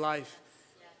area of your life.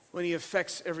 When he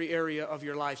affects every area of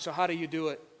your life. So how do you do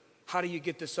it? How do you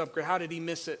get this upgrade? How did he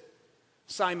miss it?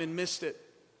 Simon missed it.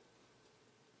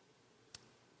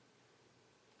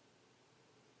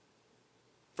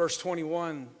 Verse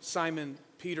 21,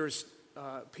 Peter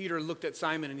looked at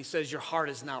Simon and he says, your heart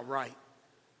is not right.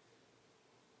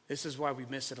 This is why we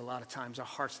miss it a lot of times. Our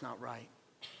heart's not right.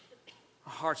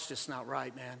 Our heart's just not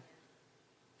right, man.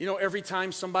 You know, every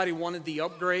time somebody wanted the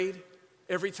upgrade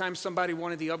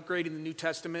in the New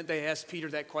Testament, they asked Peter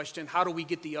that question, how do we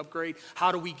get the upgrade?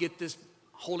 How do we get this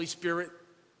Holy Spirit?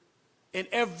 And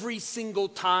every single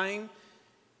time,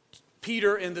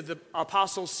 Peter and the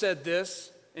apostles said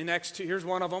this in Acts 2. Here's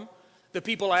one of them. The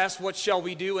people asked, what shall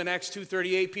we do? In Acts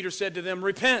 2:38, Peter said to them,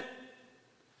 repent.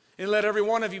 And let every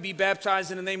one of you be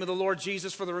baptized in the name of the Lord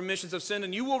Jesus for the remissions of sin,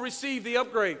 and you will receive the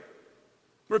upgrade.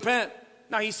 Repent.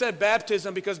 Now, he said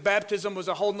baptism because baptism was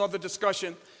a whole nother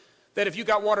discussion, that if you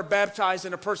got water baptized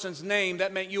in a person's name,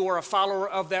 that meant you were a follower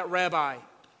of that rabbi.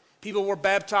 People were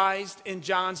baptized in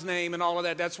John's name and all of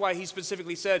that. That's why he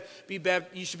specifically said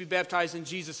you should be baptized in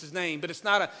Jesus' name. But it's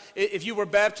not if you were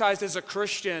baptized as a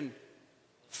Christian,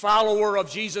 follower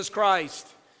of Jesus Christ,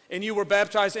 and you were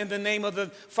baptized in the name of the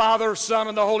Father, Son,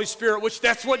 and the Holy Spirit, which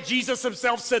that's what Jesus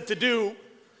himself said to do,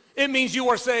 it means you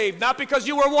are saved. Not because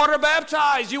you were water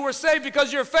baptized. You were saved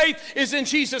because your faith is in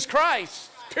Jesus Christ.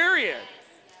 Period.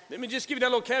 Let me just give you that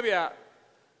little caveat.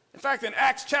 In fact, in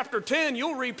Acts chapter 10,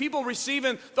 you'll read people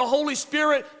receiving the Holy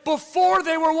Spirit before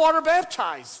they were water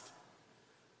baptized.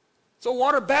 So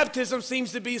water baptism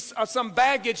seems to be some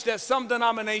baggage that some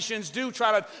denominations do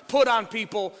try to put on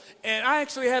people. And I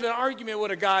actually had an argument with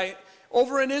a guy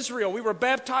over in Israel. We were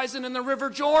baptizing in the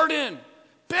River Jordan.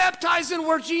 Baptizing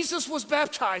where Jesus was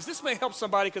baptized. This may help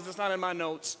somebody because it's not in my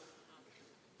notes.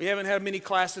 We haven't had many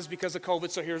classes because of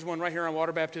COVID, so here's one right here on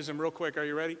water baptism real quick. Are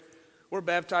you ready? We're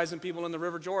baptizing people in the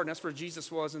River Jordan. That's where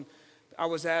Jesus was. And I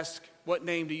was asked, what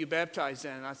name do you baptize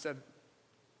in? And I said,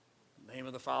 name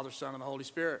of the Father, Son, and the Holy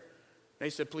Spirit. They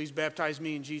said, please baptize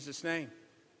me in Jesus' name.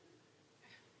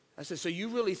 I said, so you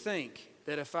really think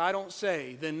that if I don't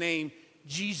say the name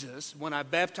Jesus when I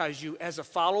baptize you as a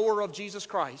follower of Jesus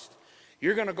Christ,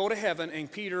 you're going to go to heaven,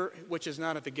 and Peter, which is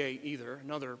not at the gate either,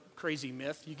 another crazy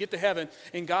myth, you get to heaven,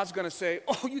 and God's going to say,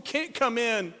 oh, you can't come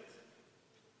in.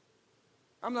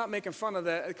 I'm not making fun of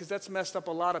that because that's messed up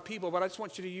a lot of people, but I just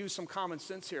want you to use some common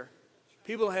sense here.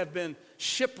 People have been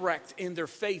shipwrecked in their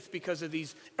faith because of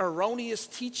these erroneous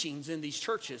teachings in these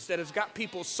churches that has got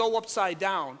people so upside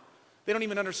down, they don't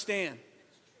even understand.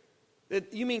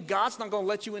 You mean God's not going to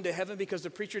let you into heaven because the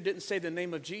preacher didn't say the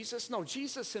name of Jesus? No,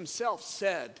 Jesus himself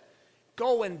said,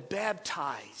 go and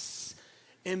baptize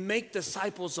and make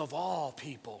disciples of all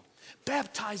people,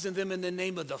 baptizing them in the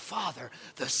name of the Father,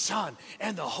 the Son,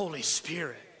 and the Holy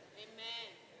Spirit.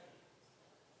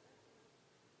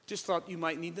 Just thought you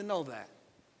might need to know that.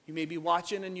 You may be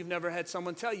watching and you've never had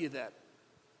someone tell you that.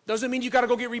 Doesn't mean you got to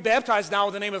go get rebaptized now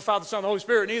in the name of the Father, Son, and the Holy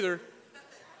Spirit neither.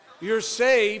 You're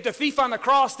saved. The thief on the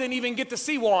cross didn't even get to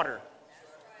see water.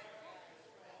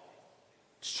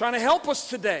 Just trying to help us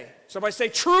today. Somebody say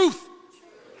truth.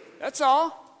 That's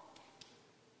all.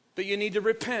 But you need to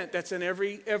repent. That's in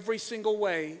every single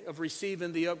way of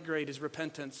receiving the upgrade is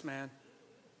repentance, man.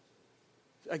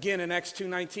 Again, in Acts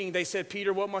 2:19, they said,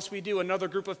 Peter, what must we do? Another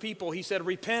group of people. He said,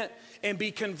 repent and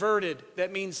be converted.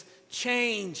 That means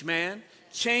change, man.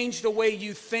 Change the way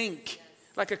you think.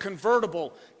 Like a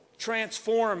convertible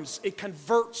transforms. It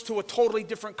converts to a totally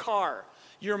different car.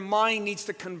 Your mind needs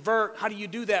to convert. How do you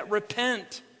do that?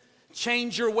 Repent.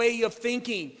 Change your way of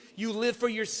thinking. You live for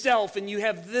yourself and you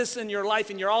have this in your life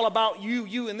and you're all about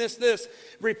you and this.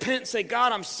 Repent. Say,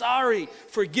 God, I'm sorry.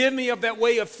 Forgive me of that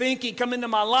way of thinking. Come into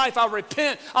my life. I'll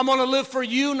repent. I'm going to live for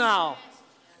you now.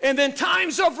 And then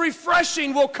times of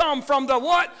refreshing will come from the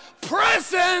what?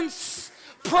 Presence.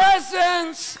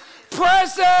 Presence.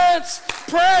 Presence.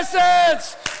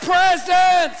 Presence.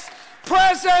 Presence.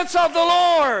 Presence of the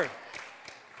Lord.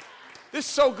 This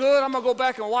is so good. I'm going to go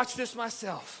back and watch this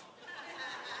myself.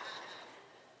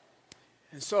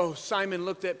 And so Simon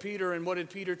looked at Peter, and what did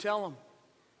Peter tell him?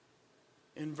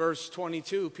 In verse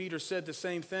 22, Peter said the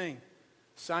same thing.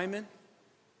 Simon,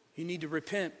 you need to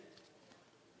repent.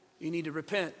 You need to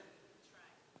repent.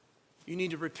 You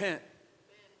need to repent.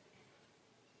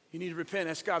 You need to repent.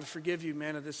 Ask God to forgive you,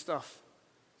 man, of this stuff.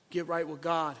 Get right with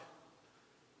God.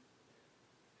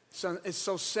 It's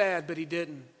so sad, but he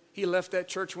didn't. He left that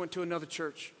church, went to another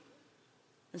church,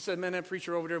 and said, man, that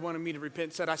preacher over there wanted me to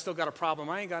repent. Said, I still got a problem.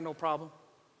 I ain't got no problem.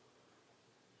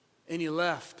 And he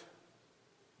left.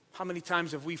 How many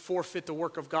times have we forfeit the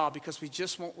work of God because we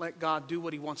just won't let God do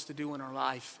what he wants to do in our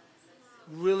life?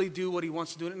 Really do what he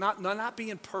wants to do. Not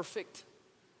being perfect.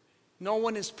 No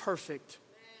one is perfect.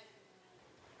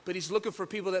 But he's looking for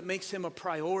people that makes him a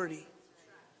priority.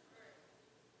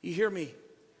 You hear me?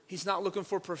 He's not looking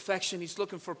for perfection. He's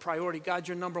looking for priority. God,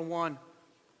 you're number one.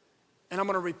 And I'm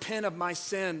going to repent of my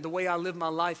sin, the way I live my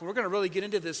life. And we're going to really get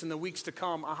into this in the weeks to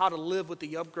come, on how to live with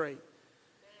the upgrade.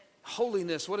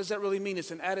 Holiness, what does that really mean?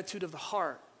 It's an attitude of the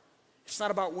heart. It's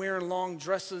not about wearing long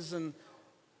dresses, and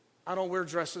I don't wear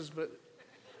dresses, but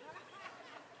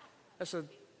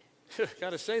got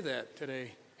to say that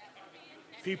today.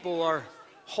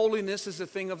 Holiness is a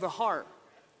thing of the heart.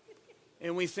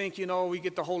 And we think, we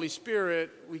get the Holy Spirit,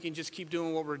 we can just keep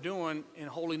doing what we're doing, and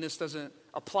holiness doesn't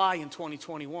apply in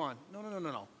 2021.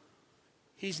 No.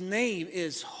 His name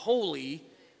is Holy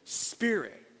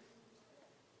Spirit.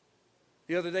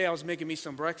 The other day I was making me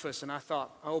some breakfast, and I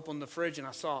opened the fridge and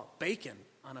I saw bacon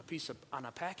on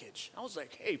a package. I was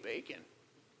like, hey, bacon.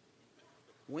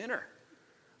 Winner.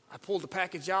 I pulled the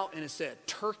package out and it said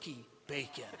turkey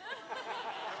bacon.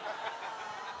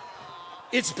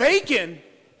 It's bacon.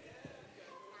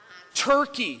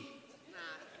 Turkey.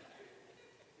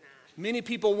 Many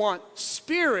people want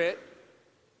spirit.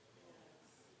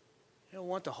 They don't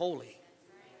want the holy.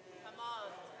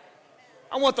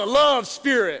 I want the love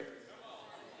spirit.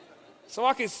 So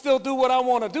I can still do what I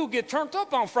want to do, get turned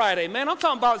up on Friday, man. I'm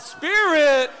talking about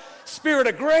spirit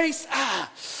of grace.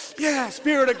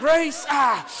 Spirit of grace.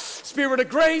 Spirit of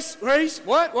grace. Grace.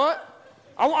 What?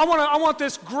 I want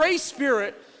this grace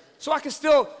spirit so I can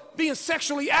still being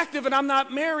sexually active and I'm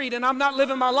not married and I'm not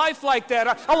living my life like that.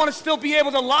 I want to still be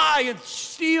able to lie and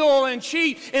steal and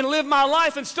cheat and live my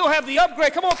life and still have the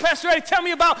upgrade. Come on, Pastor Eddie, tell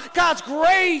me about God's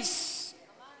grace.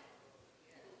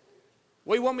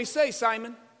 What do you want me to say,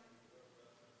 Simon?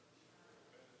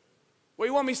 What do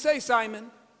you want me to say,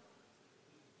 Simon?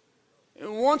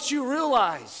 And once you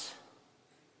realize,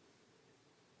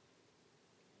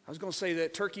 I was going to say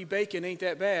that turkey bacon ain't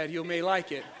that bad. You may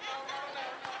like it.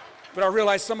 But I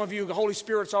realize some of you, the Holy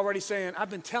Spirit's already saying, I've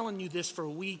been telling you this for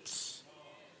weeks.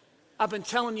 I've been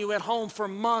telling you at home for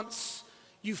months.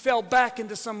 You fell back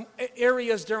into some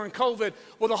areas during COVID.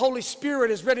 Well, the Holy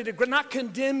Spirit is ready to not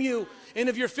condemn you. And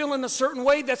if you're feeling a certain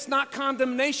way, that's not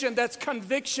condemnation, that's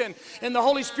conviction. And the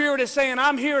Holy Spirit is saying,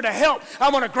 I'm here to help. I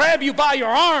want to grab you by your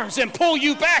arms and pull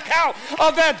you back out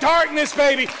of that darkness,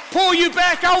 baby. Pull you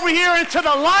back over here into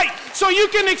the light so you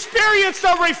can experience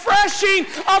the refreshing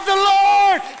of the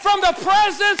Lord from the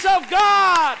presence of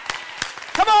God.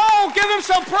 Come on, give him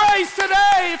some praise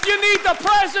today if you need the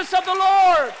presence of the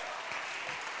Lord.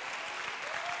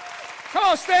 Come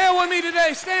on, stand with me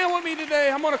today. Stand with me today.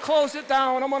 I'm going to close it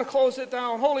down.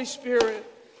 Holy Spirit.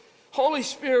 Holy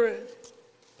Spirit.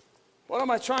 What am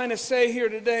I trying to say here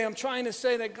today? I'm trying to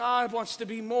say that God wants to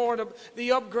be more.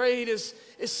 The upgrade is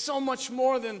so much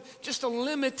more than just a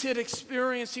limited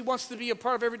experience. He wants to be a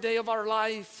part of every day of our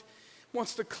life. He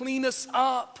wants to clean us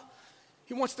up.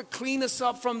 He wants to clean us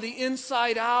up from the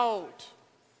inside out.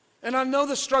 And I know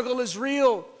the struggle is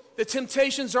real. The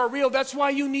temptations are real. That's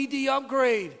why you need the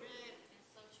upgrade.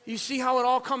 You see how it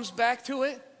all comes back to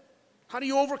it? How do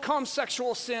you overcome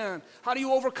sexual sin? How do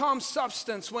you overcome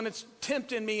substance when it's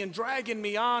tempting me and dragging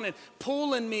me on and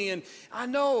pulling me? And I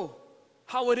know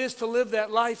how it is to live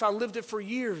that life. I lived it for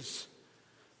years.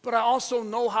 But I also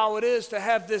know how it is to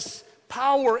have this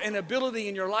power and ability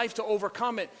in your life to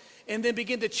overcome it and then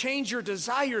begin to change your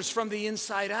desires from the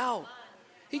inside out.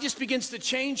 He just begins to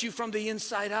change you from the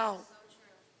inside out.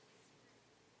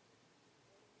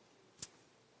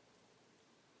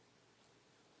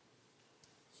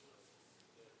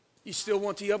 You still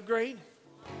want the upgrade?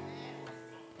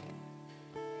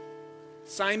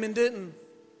 Simon didn't.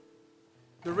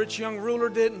 The rich young ruler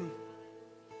didn't.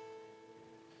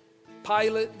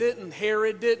 Pilate didn't.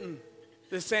 Herod didn't.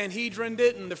 The Sanhedrin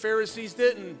didn't. The Pharisees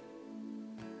didn't.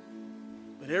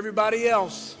 But everybody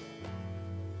else,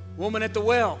 woman at the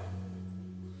well,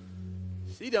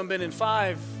 she done been in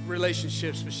 5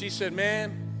 relationships, but she said,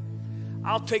 man,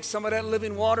 I'll take some of that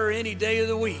living water any day of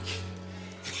the week.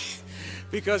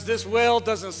 Because this well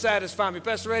doesn't satisfy me.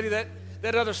 Pastor Eddie,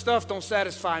 that other stuff don't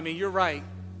satisfy me. You're right.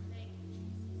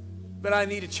 But I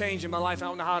need a change in my life. I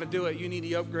don't know how to do it. You need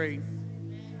the upgrade.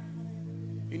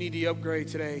 You need the upgrade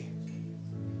today.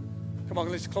 Come on,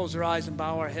 let's close our eyes and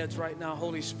bow our heads right now.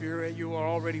 Holy Spirit, you are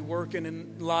already working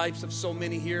in lives of so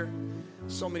many here.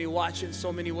 So many watching,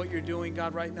 so many what you're doing,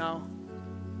 God, right now.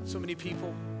 So many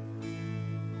people.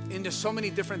 And there's so many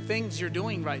different things you're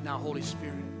doing right now, Holy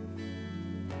Spirit.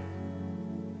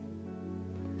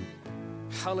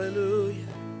 Hallelujah.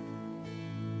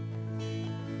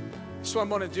 That's what I'm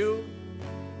going to do.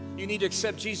 You need to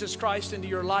accept Jesus Christ into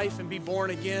your life and be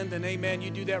born again. Then amen. You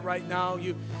do that right now.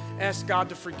 You ask God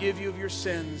to forgive you of your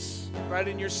sins. Right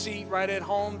in your seat, right at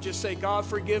home. Just say, God,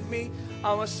 forgive me.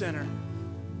 I'm a sinner.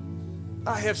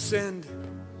 I have sinned.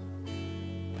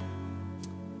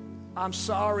 I'm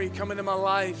sorry. Come into my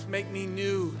life. Make me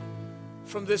new.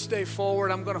 From this day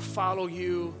forward, I'm going to follow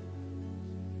you.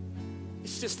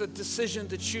 It's just a decision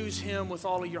to choose Him with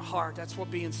all of your heart. That's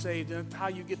what being saved, and that's how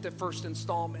you get the first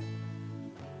installment.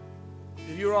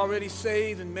 If you're already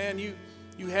saved and man, you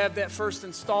have that first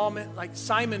installment, like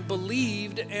Simon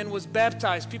believed and was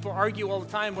baptized. People argue all the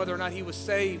time whether or not he was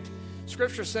saved.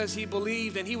 Scripture says he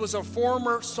believed, and he was a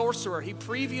former sorcerer. He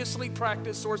previously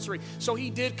practiced sorcery. So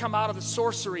he did come out of the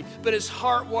sorcery, but his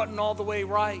heart wasn't all the way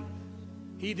right.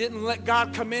 He didn't let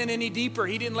God come in any deeper.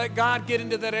 He didn't let God get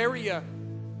into that area.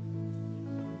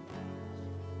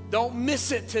 Don't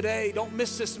miss it today. Don't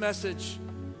miss this message.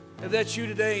 If that's you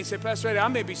today, and say, Pastor Eddie, I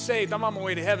may be saved. I'm on my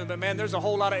way to heaven, but man, there's a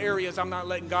whole lot of areas I'm not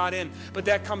letting God in. But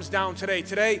that comes down today.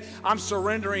 Today, I'm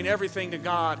surrendering everything to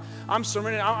God. I'm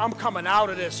surrendering. I'm coming out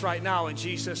of this right now in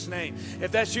Jesus' name.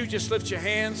 If that's you, just lift your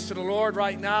hands to the Lord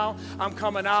right now. I'm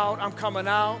coming out. I'm coming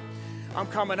out. I'm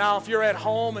coming out. If you're at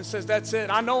home and says, that's it.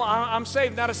 I know I'm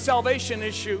saved, not a salvation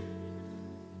issue.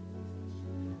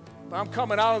 But I'm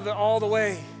coming out of it all the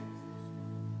way.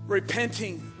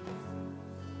 Repenting.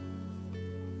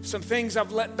 Some things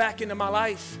I've let back into my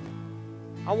life.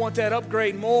 I want that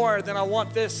upgrade more than I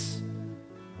want this.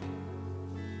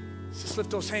 Just lift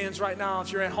those hands right now.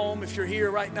 If you're at home, if you're here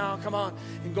right now, come on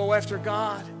and go after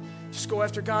God. Just go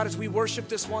after God as we worship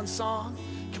this one song.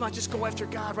 Come on, just go after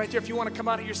God right there. If you want to come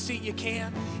out of your seat, you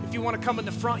can. If you want to come in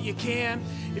the front, you can.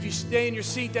 If you stay in your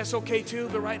seat, that's okay too.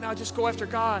 But right now, just go after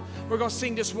God. We're going to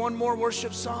sing this one more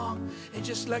worship song and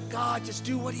just let God just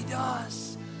do what He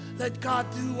does. Let God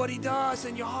do what He does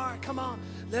in your heart. Come on.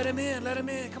 Let Him in. Let Him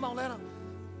in. Come on, let Him.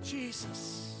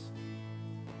 Jesus.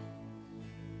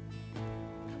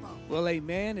 Come on. Well,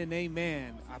 amen and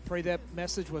amen. I pray that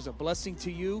message was a blessing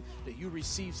to you, that you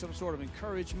received some sort of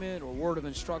encouragement or word of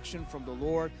instruction from the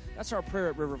Lord. That's our prayer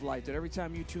at River of Life, that every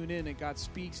time you tune in, that God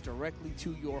speaks directly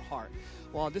to your heart.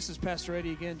 Well, this is Pastor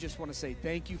Eddie again. Just want to say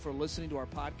thank you for listening to our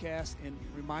podcast and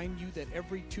remind you that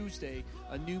every Tuesday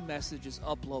a new message is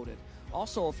uploaded.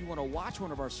 Also, if you want to watch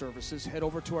one of our services, head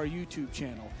over to our YouTube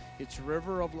channel. It's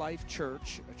River of Life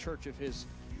Church, a church of His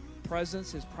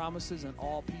presence, His promises, and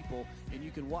all people. And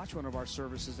you can watch one of our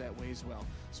services that way as well.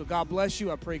 So God bless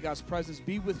you. I pray God's presence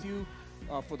be with you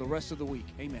for the rest of the week.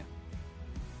 Amen.